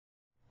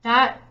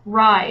That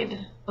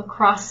ride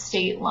across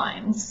state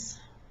lines,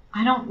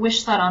 I don't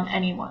wish that on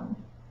anyone.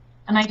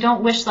 And I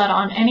don't wish that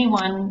on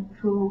anyone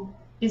who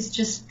is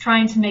just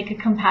trying to make a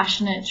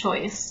compassionate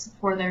choice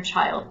for their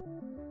child.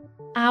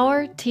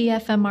 Our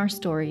TFMR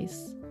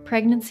stories: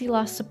 pregnancy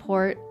loss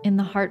support in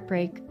the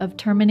heartbreak of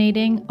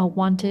terminating a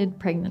wanted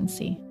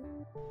pregnancy.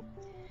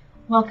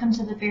 Welcome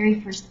to the very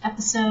first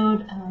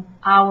episode of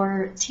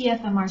our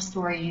TFMR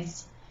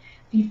stories.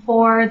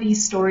 Before,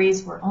 these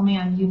stories were only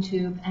on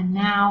YouTube, and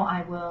now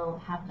I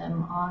will have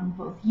them on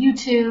both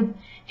YouTube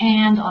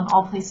and on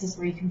all places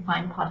where you can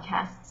find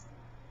podcasts.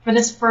 For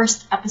this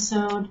first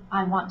episode,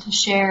 I want to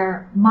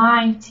share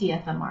my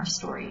TFMR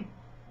story,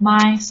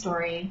 my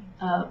story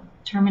of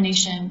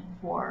termination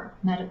for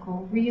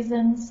medical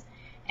reasons,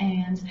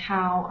 and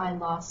how I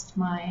lost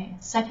my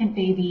second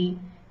baby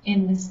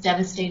in this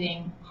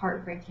devastating,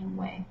 heartbreaking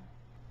way.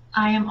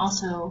 I am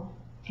also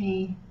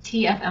a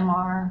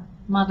TFMR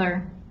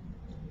mother,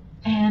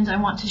 and I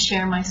want to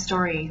share my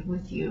story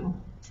with you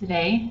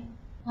today.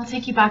 I'll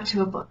take you back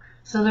to a book.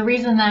 So the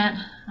reason that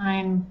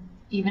I'm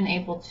even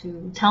able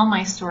to tell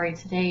my story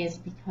today is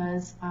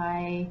because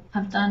I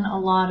have done a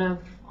lot of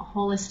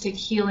holistic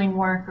healing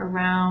work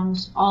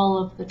around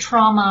all of the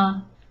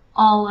trauma,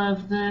 all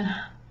of the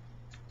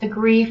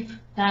grief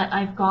that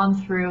I've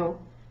gone through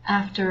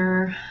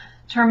after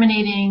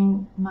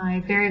terminating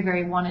my very,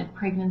 very wanted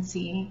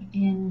pregnancy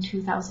in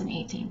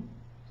 2018.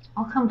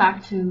 I'll come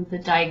back to the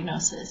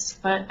diagnosis,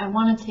 but I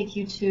want to take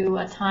you to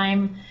a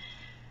time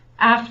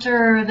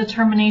after the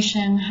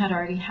termination had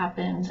already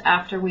happened,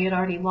 after we had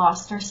already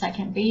lost our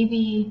second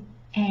baby,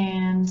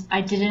 and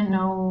I didn't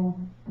know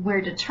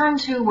where to turn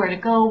to, where to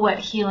go, what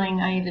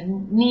healing I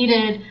even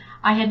needed.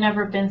 I had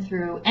never been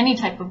through any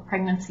type of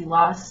pregnancy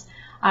loss.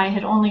 I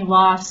had only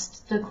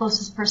lost, the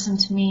closest person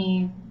to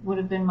me would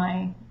have been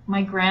my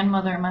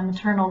grandmother, my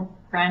maternal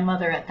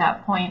grandmother at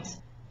that point.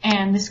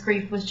 And this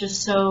grief was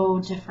just so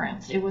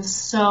different. It was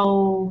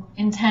so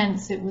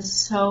intense. It was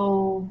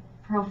so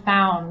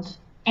profound.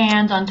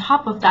 And on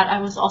top of that, I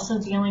was also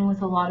dealing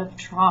with a lot of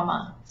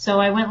trauma.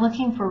 So I went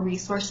looking for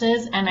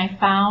resources, and I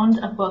found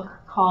a book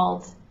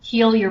called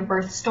Heal Your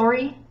Birth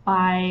Story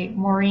by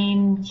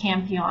Maureen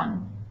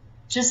Campion.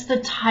 Just the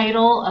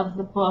title of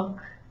the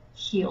book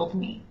healed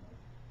me,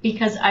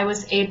 because I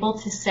was able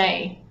to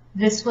say,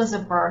 this was a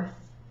birth.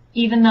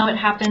 Even though it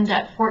happened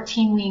at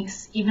 14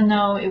 weeks, even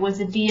though it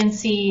was a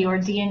D&C or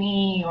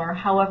D&E or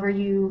however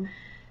you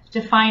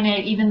define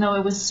it, even though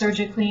it was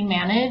surgically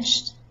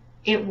managed,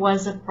 it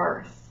was a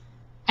birth.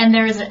 And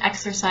there is an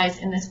exercise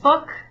in this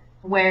book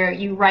where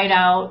you write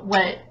out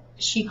what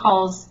she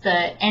calls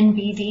the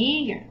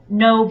NBD,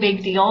 no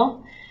big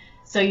deal.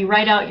 So you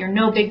write out your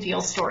no big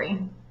deal story.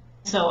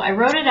 So I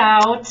wrote it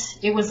out.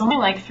 It was only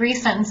like 3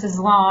 sentences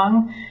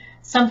long.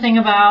 Something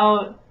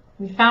about,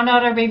 we found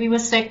out our baby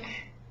was sick.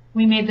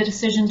 We made the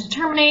decision to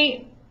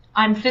terminate.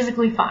 I'm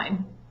physically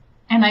fine.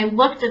 And I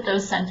looked at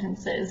those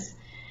sentences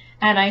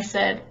and I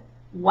said,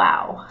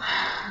 wow.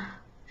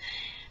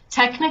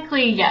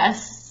 Technically,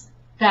 yes,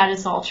 that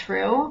is all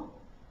true.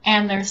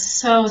 And there's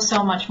so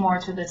much more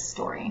to this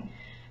story.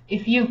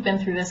 If you've been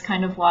through this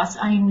kind of loss,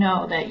 I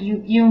know that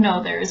you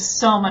know there is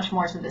so much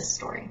more to this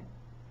story.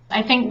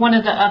 I think one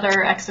of the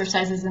other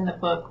exercises in the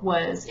book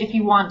was, if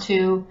you want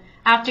to,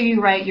 after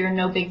you write your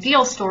no big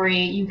deal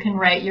story, you can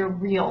write your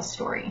real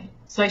story.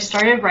 So I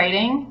started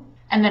writing,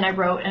 and then I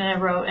wrote, and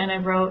I wrote, and I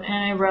wrote, and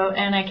I wrote,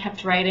 and I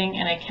kept writing,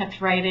 and I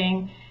kept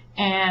writing,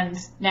 and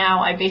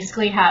now I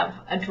basically have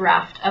a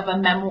draft of a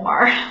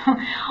memoir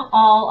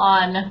all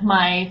on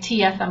my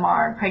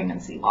TFMR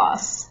pregnancy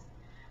loss,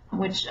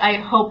 which I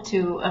hope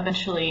to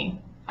eventually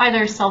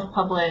either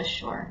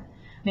self-publish or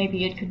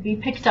maybe it could be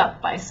picked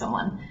up by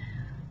someone.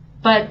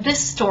 But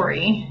this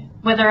story,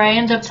 whether I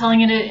end up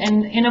telling it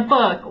in a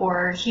book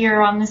or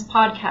here on this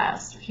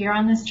podcast or here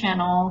on this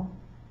channel,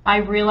 I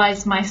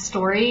realized my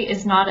story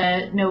is not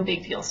a no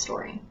big deal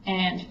story,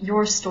 and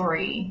your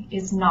story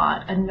is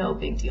not a no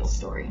big deal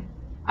story.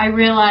 I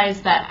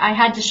realized that I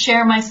had to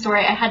share my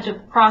story, I had to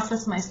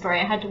process my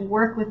story, I had to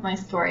work with my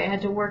story, I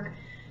had to work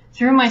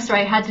through my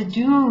story, it had to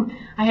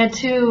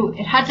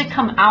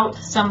come out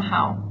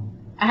somehow.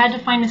 I had to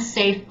find a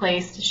safe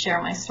place to share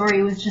my story.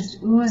 It was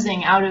just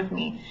oozing out of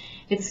me.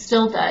 It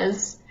still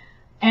does,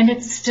 and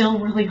it's still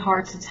really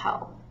hard to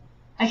tell.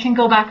 I can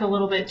go back a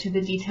little bit to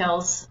the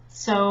details.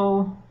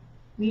 So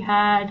we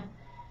had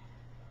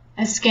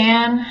a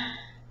scan,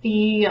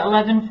 the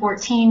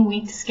 11-14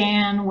 week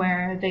scan,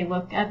 where they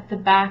look at the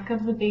back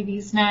of the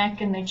baby's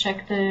neck and they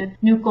check the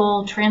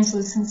nuchal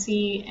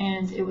translucency,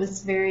 and it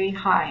was very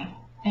high.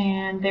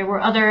 And there were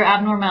other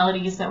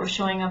abnormalities that were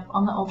showing up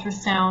on the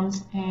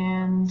ultrasound,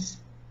 and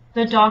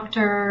the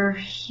doctor,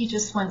 he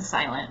just went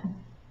silent.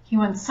 He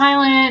went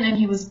silent, and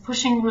he was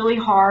pushing really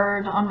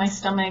hard on my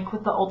stomach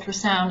with the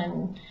ultrasound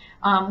and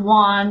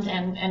wand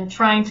and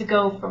trying to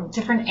go from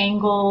different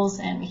angles,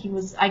 and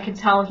I could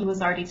tell he was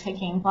already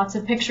taking lots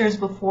of pictures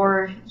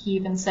before he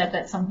even said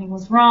that something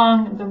was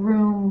wrong. The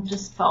room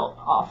just felt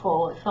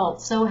awful. It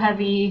felt so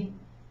heavy.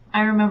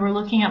 I remember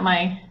looking at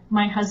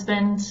my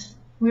husband.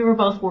 We were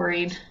both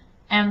worried,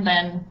 And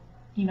then,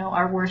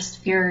 our worst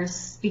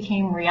fears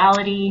became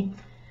reality,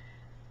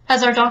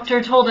 as our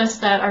doctor told us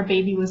that our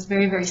baby was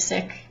very, very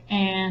sick,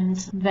 and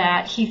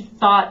that he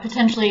thought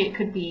potentially it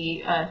could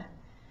be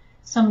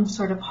some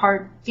sort of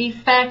heart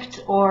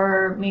defect,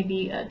 or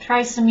maybe a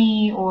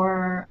trisomy,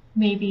 or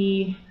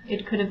maybe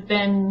it could have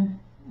been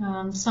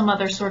some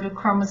other sort of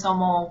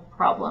chromosomal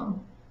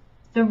problem.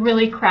 The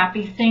really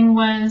crappy thing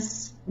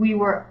was we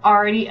were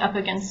already up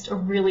against a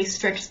really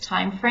strict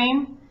time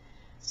frame.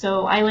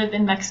 So I live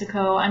in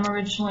Mexico. I'm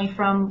originally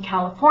from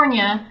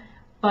California,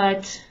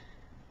 but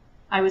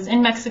I was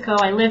in Mexico.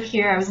 I live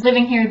here. I was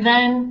living here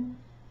then,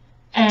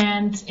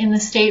 and in the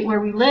state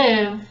where we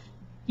live,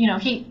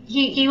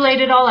 he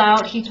laid it all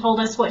out. He told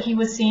us what he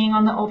was seeing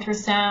on the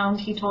ultrasound.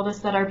 He told us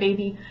that our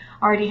baby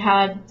already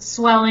had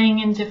swelling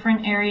in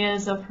different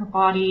areas of her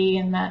body,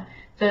 and that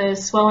the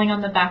swelling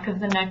on the back of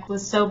the neck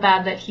was so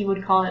bad that he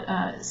would call it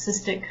a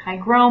cystic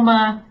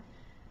hygroma,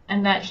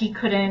 and that he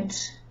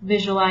couldn't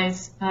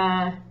visualize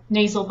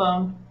nasal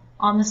bone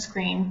on the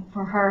screen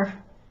for her.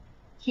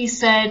 He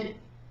said,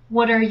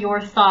 "What are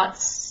your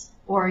thoughts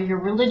or your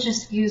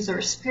religious views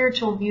or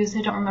spiritual views?"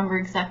 I don't remember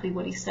exactly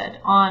what he said,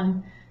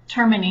 on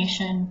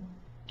termination.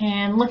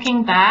 And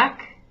looking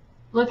back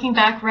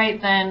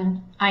right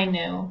then, I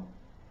knew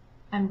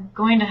I'm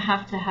going to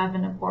have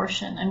an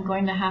abortion. I'm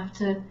going to have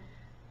to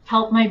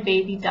help my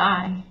baby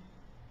die.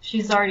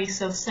 She's already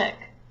so sick.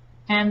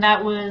 And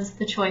that was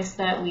the choice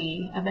that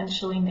we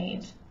eventually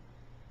made.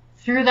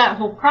 Through that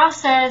whole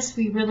process,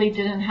 we really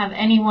didn't have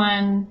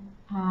anyone.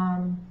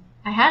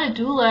 I had a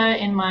doula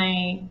in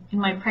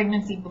my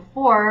pregnancy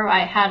before.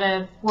 I had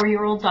a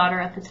 4-year-old daughter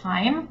at the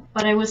time,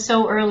 but I was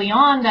so early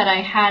on that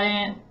I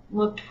hadn't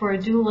looked for a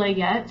doula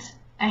yet.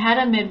 I had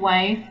a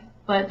midwife,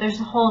 but there's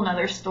a whole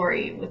nother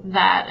story with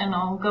that, and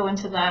I'll go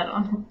into that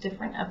on a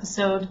different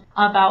episode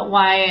about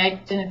why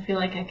I didn't feel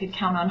like I could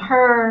count on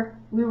her.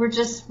 We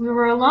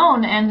were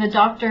alone, and the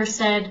doctor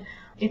said,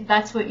 if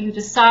that's what you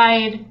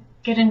decide,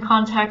 get in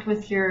contact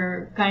with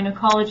your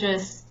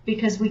gynecologist,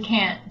 because we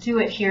can't do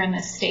it here in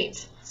this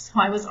state. So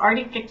I was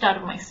already kicked out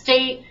of my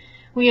state.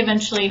 We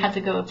eventually had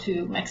to go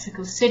to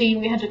Mexico City.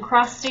 We had to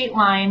cross state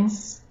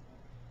lines.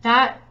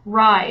 That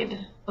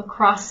ride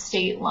across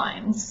state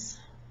lines,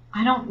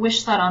 I don't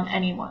wish that on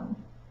anyone.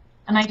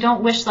 And I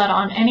don't wish that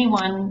on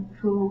anyone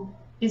who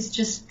is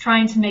just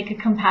trying to make a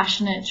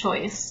compassionate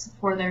choice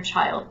for their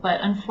child. But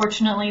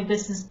unfortunately,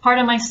 this is part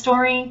of my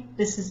story.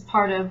 This is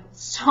part of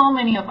so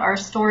many of our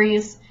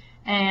stories.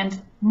 And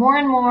more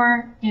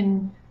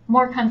in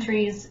more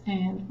countries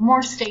and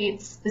more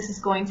states, this is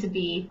going to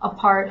be a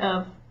part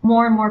of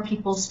more and more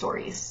people's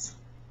stories.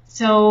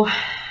 So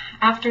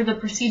after the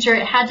procedure,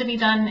 it had to be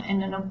done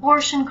in an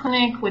abortion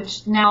clinic,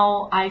 which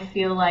now I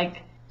feel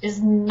like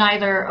is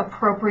neither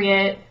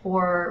appropriate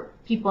for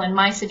people in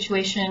my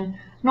situation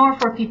nor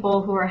for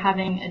people who are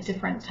having a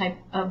different type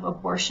of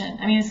abortion.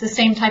 I mean, it's the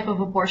same type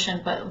of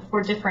abortion, but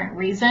for different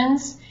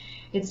reasons.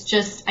 It's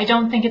just, I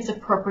don't think it's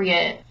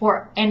appropriate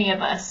for any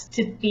of us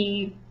to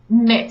be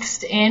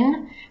mixed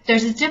in.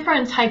 There's a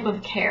different type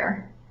of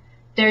care.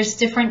 There's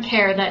different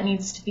care that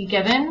needs to be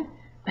given,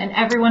 and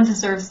everyone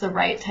deserves the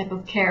right type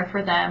of care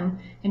for them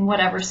in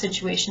whatever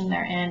situation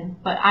they're in.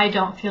 But I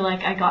don't feel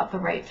like I got the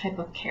right type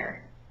of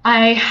care.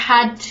 I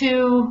had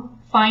to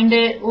find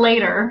it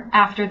later,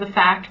 after the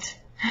fact.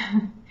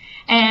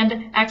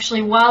 And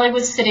actually, while I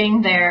was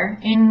sitting there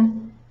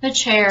in the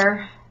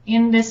chair,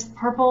 in this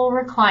purple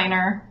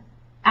recliner,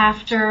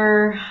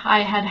 after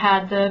I had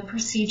had the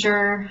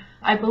procedure,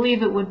 I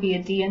believe it would be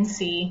a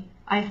D&C,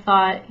 I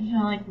thought,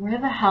 where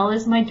the hell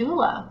is my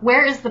doula?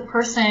 Where is the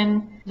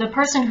person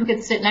who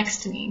could sit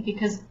next to me?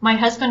 Because my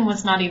husband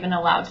was not even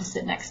allowed to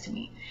sit next to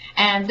me.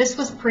 And this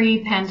was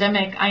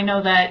pre-pandemic. I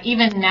know that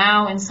even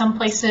now in some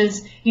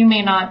places you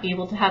may not be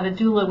able to have a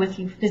doula with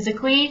you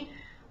physically,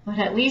 but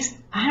at least,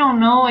 I don't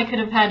know, I could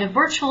have had a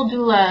virtual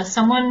doula,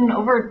 someone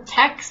over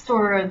text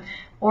or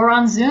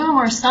on Zoom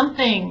or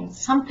something.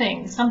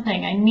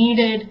 I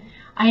needed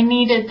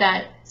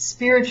that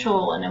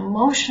spiritual and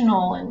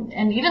emotional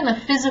and even the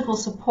physical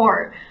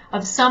support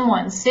of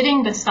someone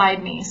sitting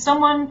beside me,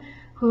 someone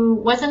who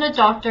wasn't a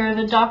doctor.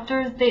 The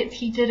doctor,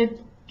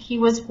 he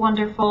was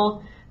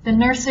wonderful. The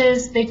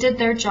nurses, they did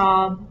their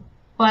job,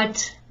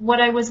 but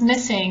what I was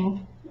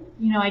missing,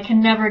 I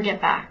can never get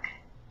back.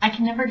 I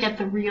can never get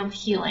the real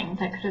healing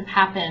that could have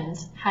happened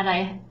had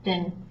I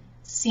been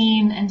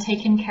seen and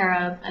taken care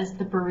of as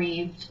the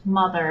bereaved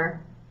mother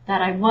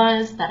that I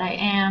was, that I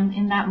am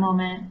in that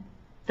moment.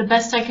 The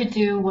best I could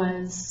do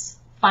was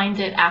find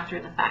it after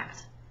the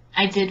fact.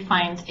 I did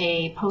find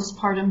a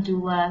postpartum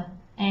doula,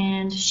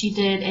 and she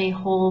did a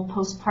whole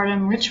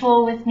postpartum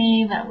ritual with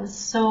me that was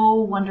so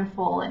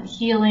wonderful and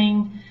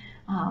healing,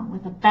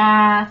 with a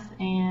bath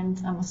and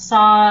a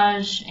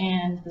massage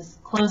and this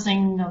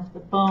closing of the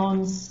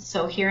bones.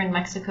 So here in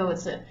Mexico,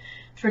 it's a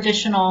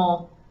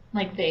traditional,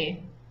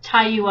 they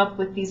tie you up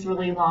with these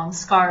really long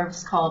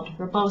scarves called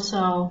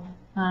rebozo.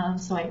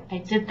 So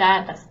I did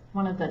that. That's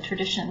one of the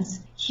traditions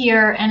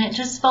here. And it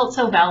just felt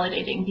so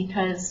validating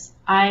because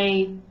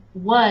I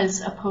was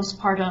a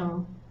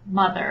postpartum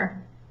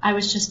mother I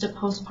was just a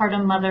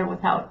postpartum mother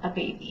without a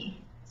baby.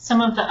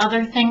 Some of the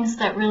other things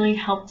that really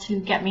helped to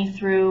get me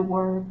through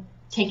were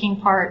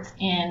taking part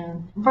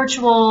in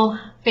virtual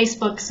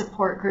Facebook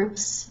support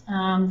groups.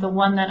 The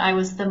one that I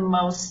was the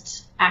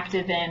most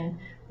active in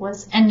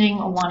was Ending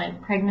a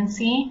Wanted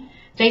Pregnancy.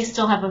 They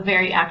still have a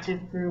very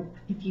active group.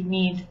 If you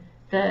need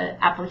the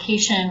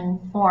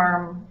application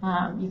form,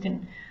 you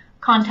can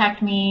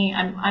contact me.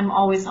 I'm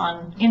always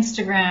on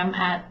Instagram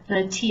at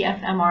the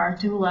TFMR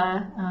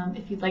doula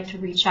if you'd like to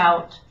reach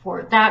out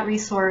for that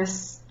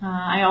resource.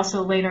 I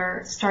also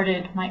later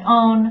started my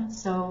own,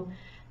 so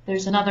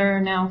there's another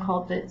now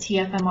called the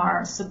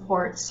TFMR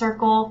Support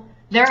Circle.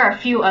 There are a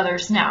few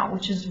others now,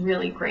 which is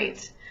really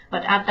great.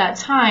 But at that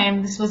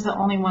time, this was the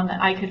only one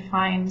that I could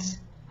find.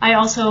 I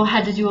also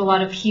had to do a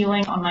lot of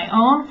healing on my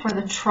own for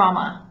the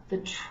trauma. The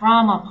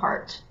trauma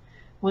part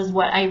was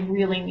what I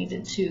really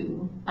needed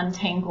to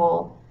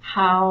untangle.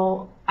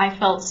 How I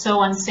felt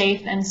so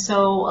unsafe and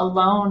so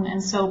alone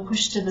and so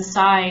pushed to the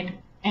side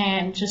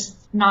and just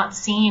not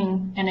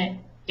seen. And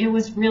it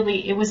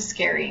was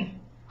scary.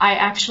 I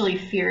actually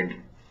feared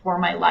for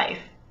my life.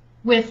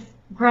 With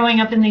growing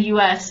up in the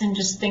U.S. and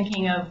just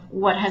thinking of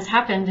what has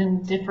happened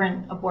in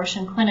different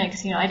abortion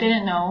clinics, I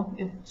didn't know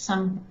if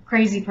some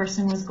crazy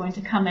person was going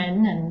to come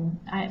in, and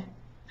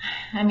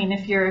I mean,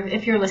 if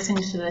you're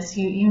listening to this,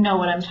 you know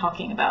what I'm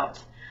talking about.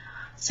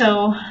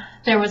 So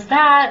there was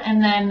that,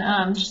 and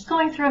then just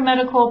going through a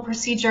medical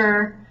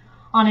procedure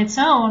on its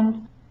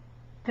own,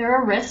 there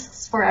are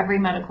risks for every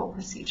medical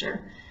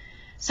procedure.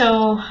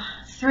 So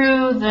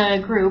through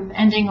the group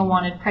Ending a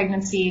Wanted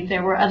Pregnancy,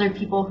 there were other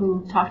people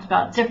who talked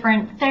about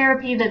different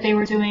therapy that they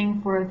were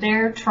doing for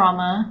their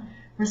trauma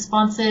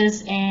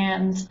responses,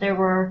 and there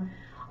were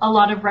a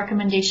lot of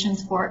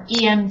recommendations for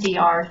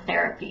EMDR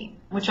therapy,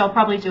 which I'll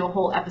probably do a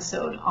whole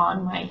episode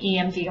on my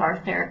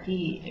EMDR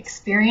therapy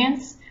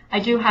experience. I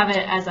do have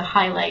it as a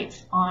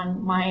highlight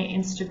on my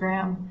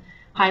Instagram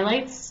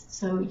highlights,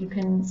 so you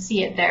can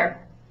see it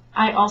there.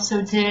 I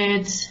also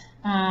did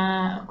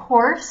a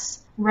course,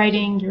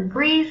 Writing Your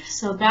Grief.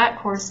 So that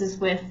course is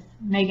with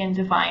Megan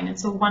Devine.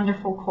 It's a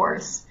wonderful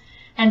course.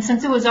 And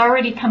since it was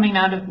already coming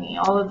out of me,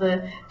 all of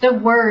the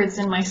words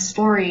in my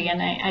story,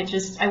 and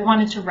I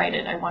wanted to write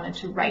it. I wanted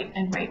to write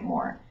and write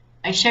more.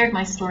 I shared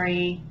my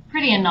story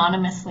pretty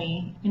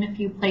anonymously in a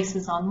few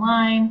places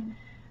online.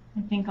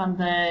 I think on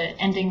the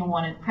Ending a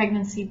Wanted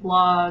Pregnancy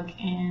blog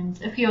and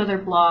a few other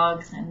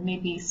blogs and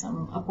maybe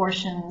some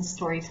abortion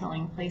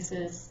storytelling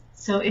places.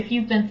 So if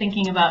you've been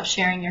thinking about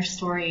sharing your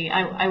story,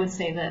 I would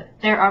say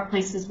that there are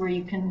places where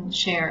you can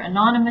share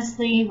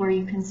anonymously, where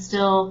you can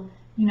still,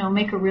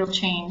 make a real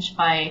change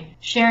by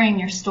sharing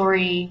your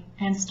story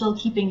and still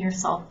keeping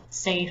yourself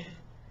safe.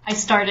 I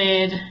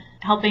started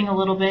helping a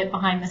little bit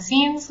behind the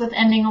scenes with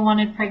Ending a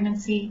Wanted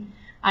Pregnancy.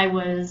 I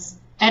was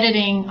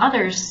editing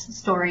others'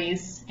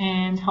 stories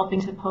and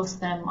helping to post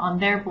them on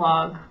their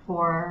blog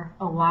for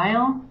a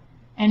while.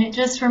 And it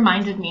just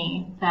reminded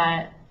me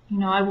that,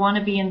 I want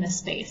to be in this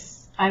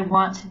space. I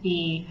want to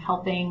be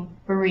helping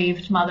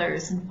bereaved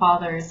mothers and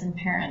fathers and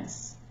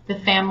parents, the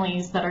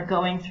families that are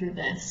going through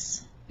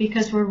this,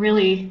 because we're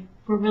really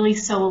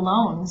so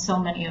alone, so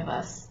many of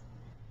us.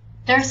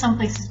 There are some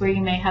places where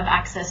you may have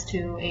access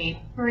to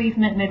a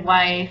bereavement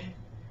midwife,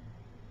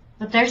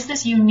 but there's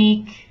this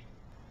unique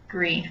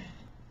grief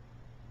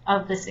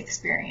of this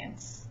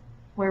experience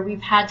where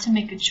we've had to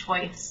make a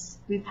choice,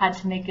 we've had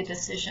to make a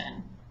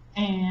decision.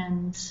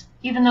 And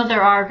even though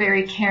there are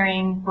very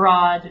caring,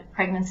 broad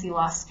pregnancy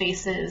loss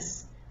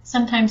spaces,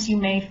 sometimes you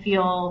may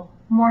feel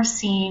more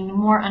seen,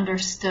 more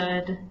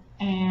understood,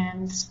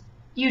 and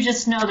you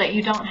just know that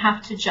you don't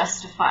have to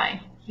justify.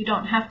 You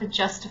don't have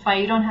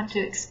to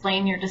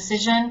explain your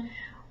decision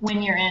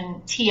when you're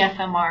in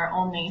TFMR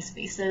only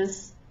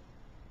spaces.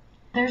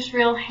 There's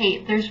real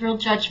hate, there's real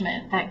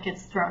judgment that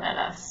gets thrown at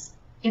us.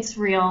 It's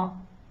real,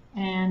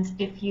 and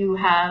if you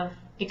have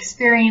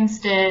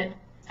experienced it,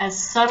 as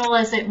subtle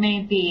as it may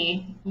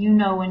be, you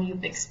know when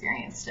you've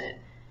experienced it.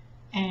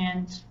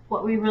 And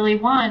what we really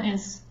want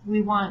is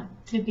we want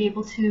to be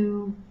able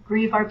to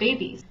grieve our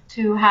babies,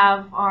 to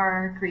have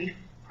our grief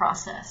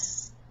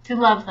process, to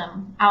love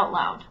them out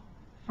loud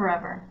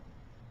forever.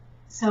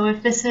 So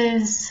if this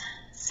is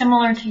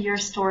similar to your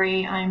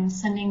story, I'm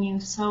sending you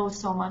so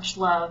much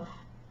love.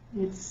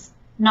 It's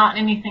not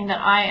anything that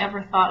I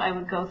ever thought I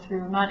would go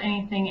through, not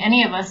anything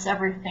any of us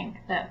ever think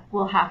that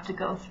we'll have to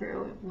go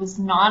through. It was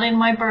not in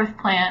my birth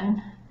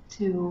plan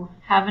to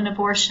have an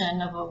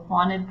abortion of a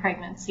wanted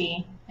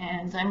pregnancy,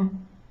 and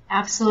I'm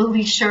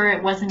absolutely sure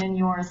it wasn't in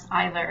yours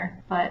either.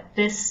 But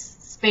this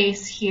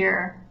space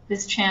here,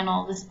 this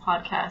channel, this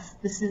podcast,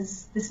 this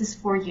is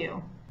for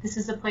you. This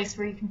is a place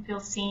where you can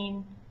feel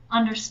seen,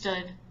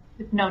 understood,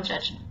 with no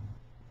judgment.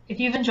 If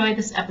you've enjoyed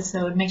this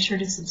episode, make sure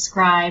to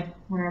subscribe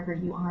wherever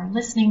you are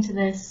listening to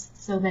this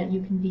so that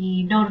you can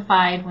be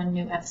notified when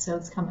new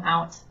episodes come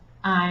out.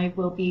 I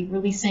will be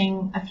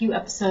releasing a few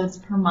episodes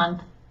per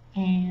month,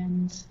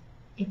 and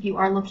if you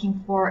are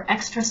looking for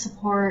extra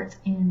support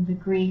in the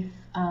grief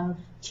of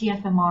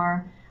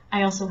TFMR,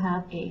 I also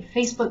have a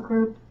Facebook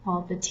group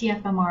called the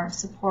TFMR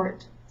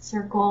Support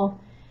circle.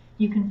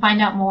 You can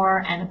find out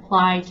more and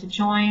apply to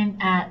join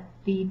at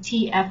the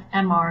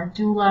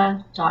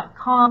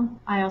TFMRdoula.com.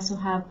 I also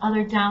have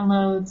other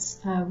downloads,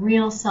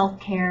 real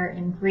self-care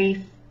and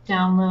grief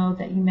download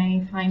that you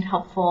may find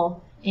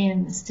helpful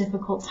in this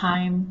difficult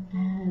time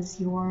as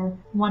you're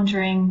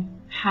wondering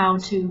how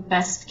to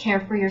best care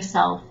for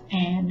yourself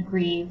and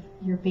grieve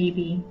your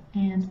baby.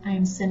 And I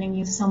am sending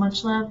you so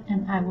much love,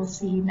 and I will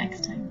see you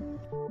next time.